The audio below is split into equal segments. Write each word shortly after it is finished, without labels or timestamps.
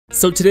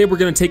So today we're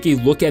going to take a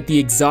look at the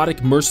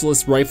exotic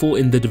Merciless Rifle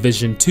in the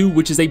Division 2,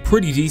 which is a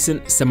pretty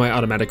decent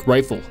semi-automatic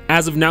rifle.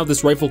 As of now,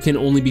 this rifle can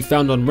only be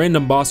found on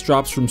random boss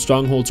drops from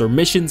strongholds or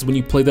missions when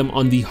you play them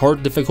on the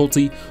hard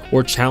difficulty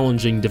or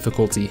challenging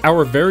difficulty.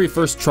 Our very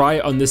first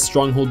try on this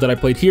stronghold that I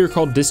played here,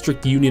 called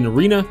District Union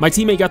Arena, my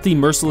teammate got the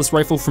Merciless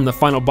Rifle from the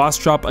final boss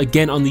drop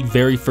again on the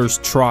very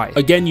first try.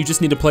 Again, you just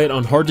need to play it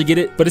on hard to get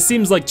it, but it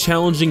seems like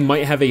challenging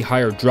might have a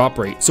higher drop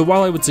rate. So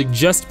while I would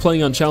suggest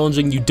playing on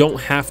challenging, you don't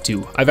have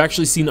to. I've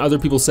actually seen other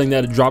people saying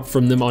that it dropped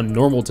from them on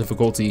normal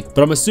difficulty,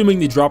 but I'm assuming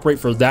the drop rate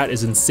for that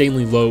is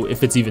insanely low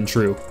if it's even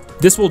true.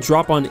 This will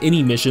drop on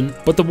any mission,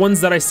 but the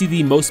ones that I see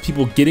the most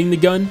people getting the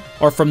gun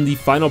are from the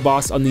final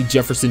boss on the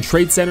Jefferson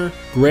Trade Center,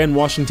 Grand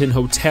Washington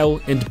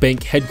Hotel, and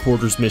Bank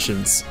Headquarters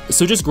missions.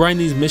 So just grind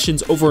these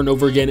missions over and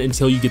over again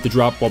until you get the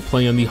drop while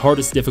playing on the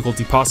hardest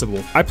difficulty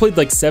possible. I played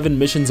like 7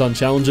 missions on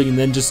challenging and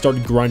then just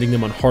started grinding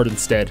them on hard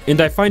instead. And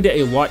I find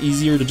it a lot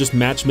easier to just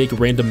match make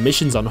random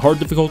missions on hard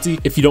difficulty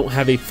if you don't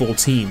have a full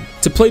team.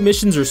 To play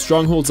missions or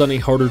strongholds on a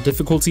harder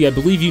difficulty, I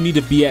believe you need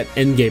to be at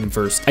endgame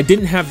first. I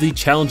didn't have the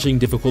challenging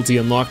difficulty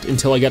unlocked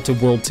until I got to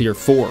World Tier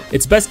 4.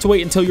 It's best to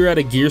wait until you're at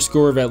a gear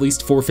score of at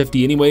least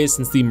 450 anyways,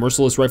 since the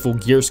Merciless Rifle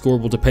gear score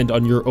will depend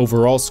on your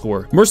overall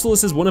score.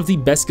 Merciless is one of the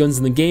best guns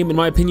in the game in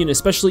my opinion,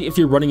 especially if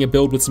you're running a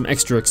build with some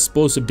extra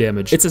explosive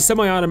damage. It's a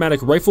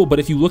semi-automatic rifle, but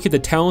if you look at the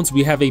talents,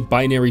 we have a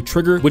binary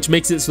trigger, which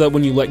makes it so that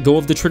when you let go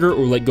of the trigger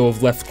or let go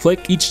of left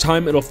click, each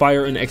time it'll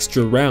fire an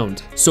extra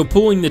round. So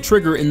pulling the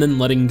trigger and then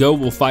letting go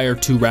will fire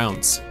 2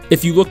 rounds.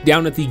 If you look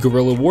down at the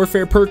Guerrilla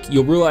Warfare perk,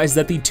 you'll realize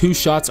that the 2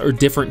 shots are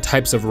different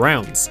types of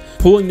rounds.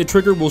 Pulling the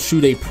trigger will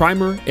shoot a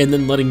primer, and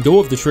then letting go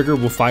of the trigger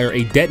will fire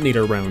a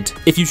detonator round.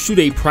 If you shoot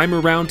a primer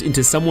round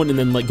into someone and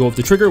then let go of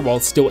the trigger while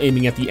still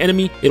aiming at the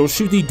enemy, it'll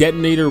shoot the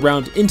detonator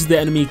round into the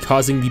enemy,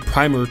 causing the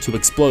primer to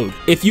explode.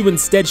 If you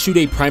instead shoot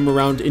a primer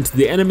round into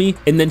the enemy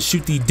and then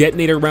shoot the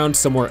detonator round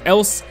somewhere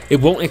else, it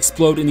won't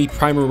explode and the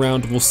primer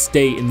round will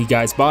stay in the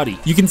guy's body.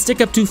 You can stick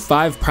up to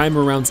 5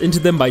 primer rounds into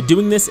them by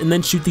doing this and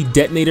then shoot the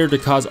detonator to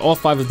cause all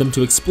 5 of them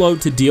to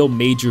explode to deal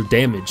major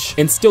damage.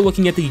 And still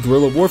looking at the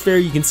Guerrilla Warfare,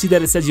 you can see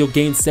that it says you'll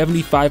gain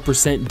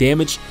 75%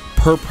 damage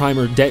per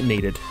primer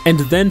detonated. And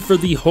then for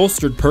the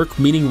holstered perk,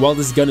 meaning while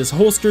this gun is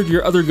holstered,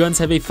 your other guns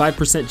have a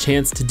 5%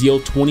 chance to deal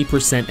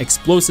 20%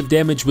 explosive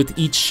damage with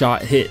each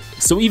shot hit.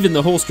 So even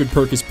the holstered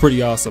perk is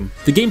pretty awesome.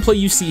 The gameplay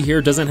you see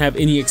here doesn't have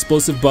any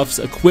explosive buffs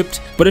equipped,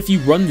 but if you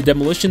run the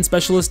Demolition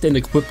Specialist and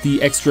equip the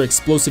extra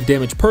explosive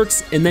damage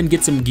perks and then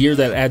get some gear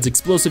that adds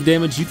explosive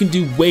damage, you can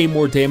do way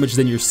more damage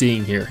than you're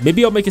seeing here.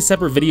 Maybe I'll make a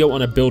separate video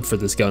on a build for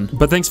this gun.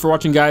 But thanks for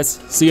watching, guys.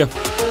 See ya.